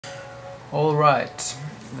Alright,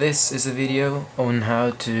 this is a video on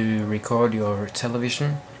how to record your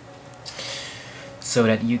television so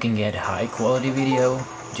that you can get high quality video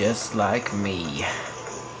just like me.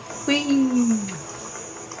 Whee!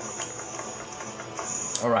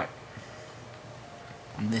 Alright,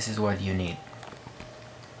 this is what you need.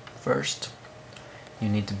 First, you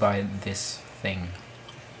need to buy this thing.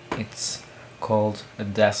 It's called a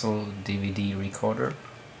Dazzle DVD recorder,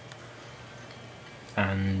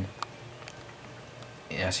 and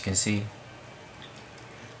as you can see,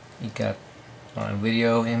 you got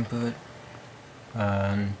video input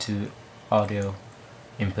and two audio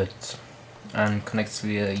inputs, and connects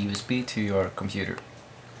via USB to your computer.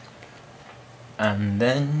 And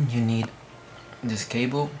then you need this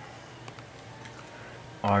cable,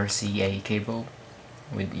 RCA cable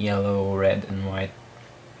with yellow, red and white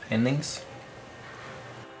endings.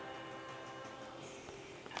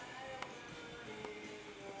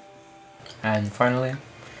 And finally,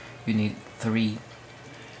 you need 3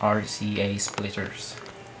 RCA splitters.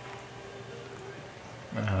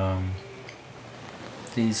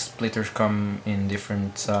 These splitters come in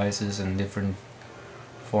different sizes and different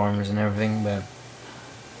forms and everything, but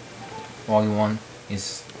all you want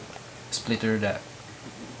is a splitter that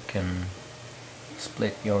can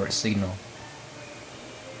split your signal.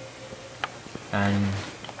 And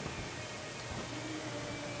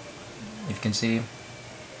you can see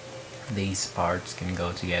these parts can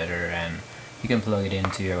go together, and you can plug it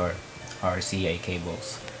into your RCA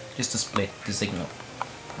cables just to split the signal.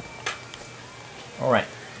 Alright,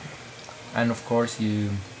 and of course you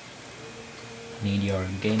need your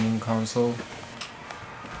gaming console.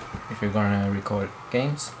 If you're gonna record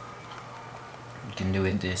games, you can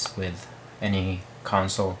do this with any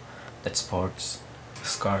console that supports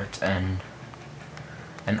SCART and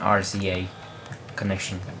an RCA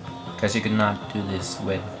connection, because you cannot do this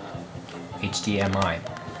with HDMI.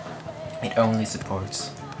 It only supports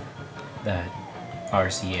that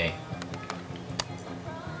RCA.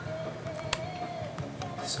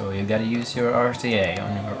 So you gotta use your RCA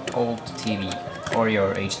on your old TV or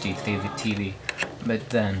your HD TV, but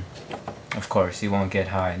then of course you won't get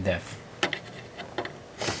high def.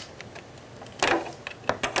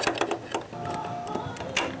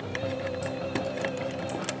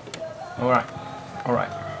 Alright.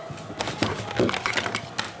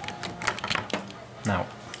 Now,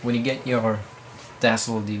 when you get your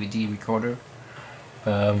Dazzle DVD recorder,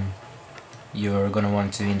 you're gonna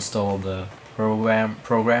want to install the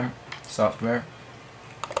software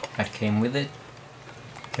that came with it,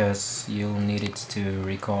 because you'll need it to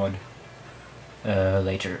record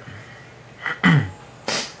later.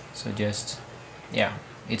 So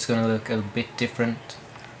it's gonna look a bit different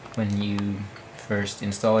when you first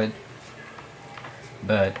install it,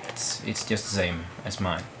 but it's just the same as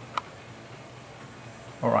mine.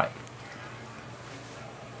 Alright.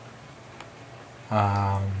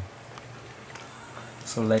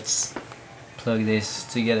 So let's plug this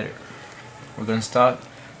together. We're gonna start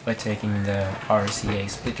by taking the RCA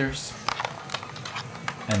splitters,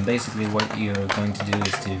 and basically what you're going to do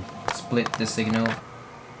is to split the signal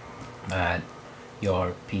that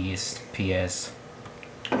your PS3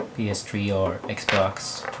 or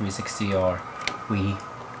Xbox 360 or Wii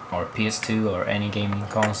or PS2 or any gaming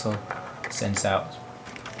console sends out.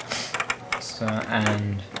 So,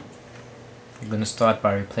 and we're gonna start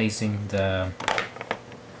by replacing the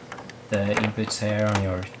inputs here on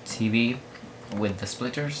your TV with the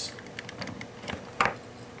splitters,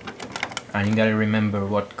 and you gotta remember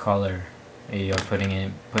what color you're putting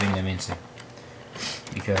them into,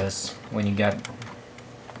 because when you got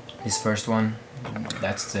this first one,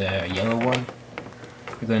 that's the yellow one,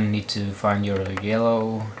 you're gonna need to find your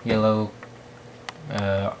yellow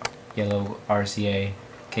RCA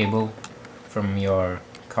cable from your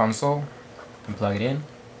console and plug it in.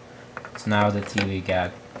 So now the TV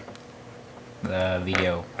got the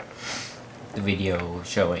video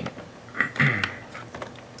showing.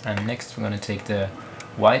 And next we're gonna take the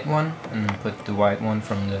white one and put the white one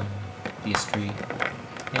from the PS3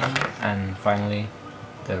 in, and finally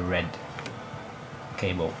the red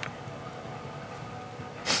cable.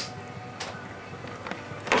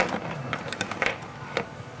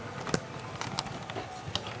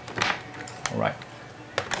 Alright,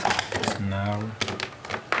 so now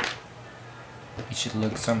it should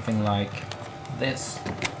look something like this.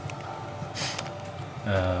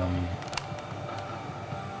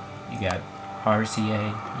 You got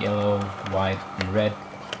RCA, yellow, white and red.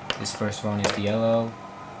 This first one is the yellow,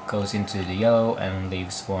 goes into the yellow and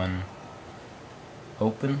leaves one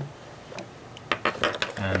open,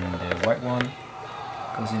 and the white one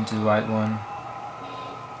goes into the white one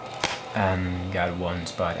and got one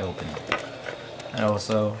spot open. And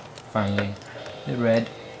also finally the red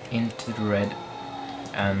into the red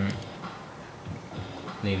and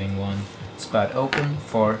leaving one spot open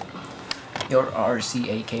for your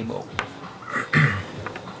RCA cable.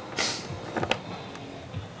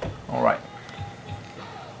 Alright,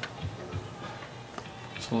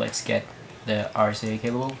 so let's get the RCA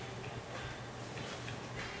cable.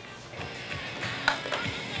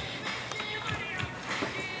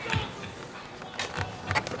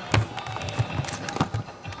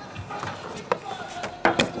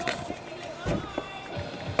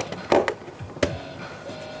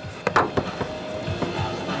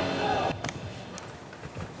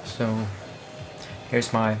 So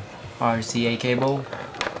here's my RCA cable,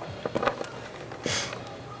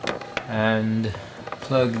 and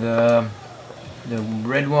plug the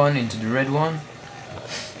red one into the red one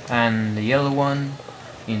and the yellow one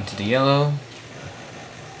into the yellow,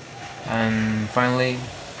 and finally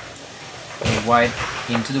the white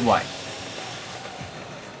into the white.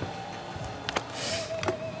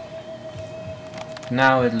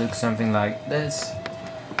 Now it looks something like this.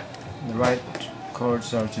 The right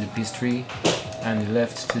cords are to the PS3 and the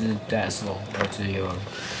left to the dazzle or to your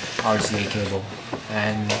RCA cable,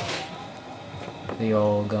 and they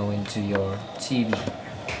all go into your TV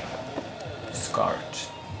card.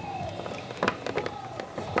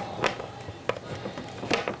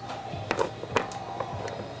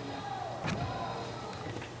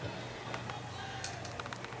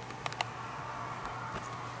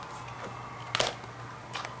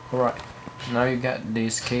 Alright, now you got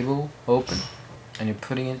this cable open and you're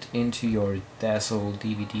putting it into your dazzle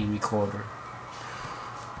DVD recorder,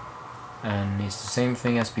 and it's the same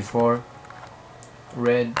thing as before: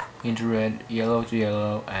 red into red, yellow to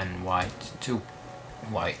yellow, and white to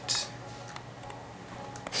white.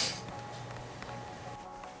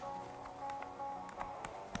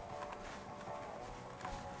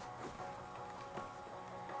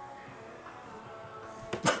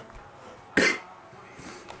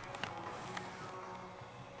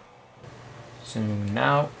 So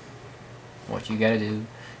now what you gotta do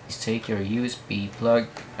is take your USB plug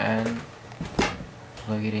and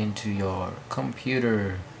plug it into your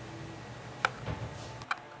computer.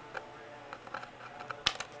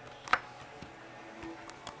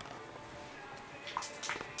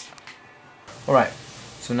 Alright,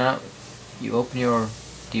 so now you open your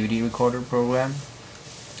DVD recorder program,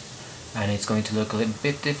 and it's going to look a little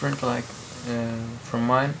bit different like from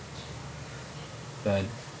mine, but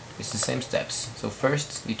it's the same steps. So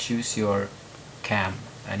first you choose your cam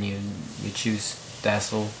and you choose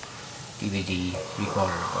dazzle DVD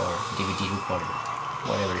recorder or DVD recorder,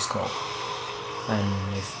 whatever it's called.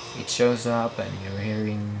 And if it shows up and you're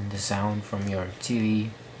hearing the sound from your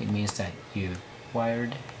TV, it means that you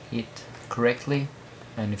wired it correctly,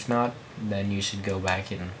 and if not, then you should go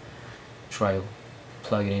back and try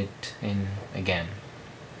plugging it in again.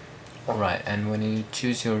 Alright, and when you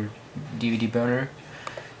choose your DVD burner,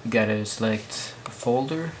 you gotta select a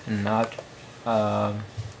folder and not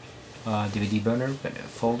DVD burner, but a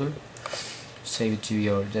folder. Save it to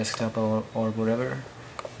your desktop or whatever.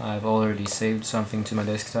 I've already saved something to my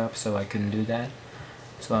desktop, so I couldn't do that.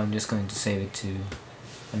 So I'm just going to save it to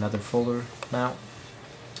another folder now.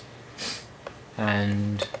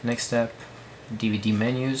 And next step, DVD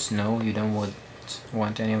menus. No, you don't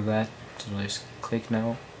want any of that, so just click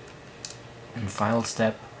no. And final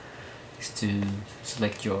step is to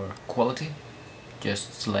select your quality.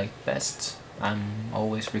 Just select best. I'm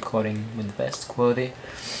always recording with the best quality,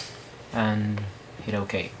 and hit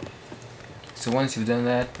OK. So once you've done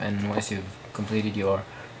that, and once you've completed your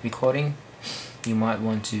recording, you might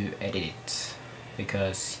want to edit it,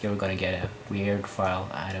 because you're gonna get a weird file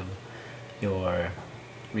out of your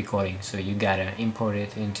recording. So you gotta import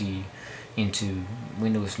it into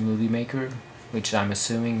Windows Movie Maker, which I'm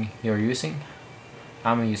assuming you're using.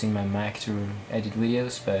 I'm using my Mac to edit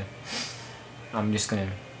videos, but I'm just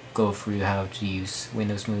gonna go through how to use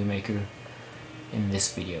Windows Movie Maker in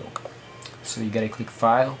this video. So you gotta click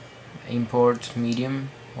File, Import Medium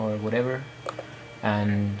or whatever,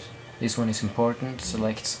 and this one is important.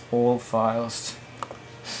 Select all files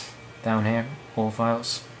down here, all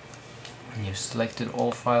files. When you've selected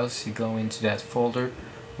all files, you go into that folder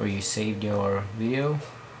where you saved your video,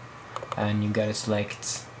 and you gotta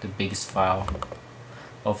select the biggest file,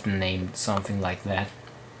 often named something like that,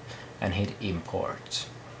 and hit import.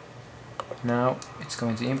 Now it's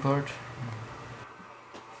going to import.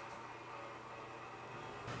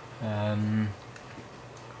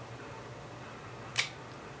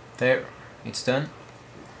 There, it's done.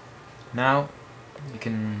 Now you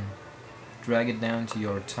can drag it down to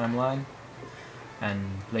your timeline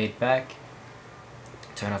and play it back.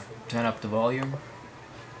 Turn up the volume,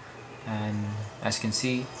 and as you can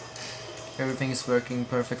see, everything is working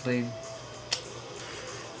perfectly.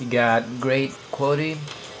 You got great quality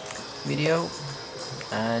video,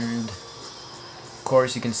 and of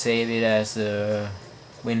course you can save it as a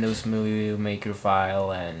Windows Movie Maker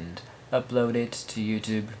file and upload it to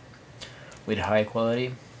YouTube with high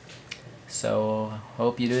quality. So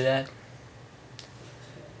hope you do that.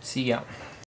 See ya.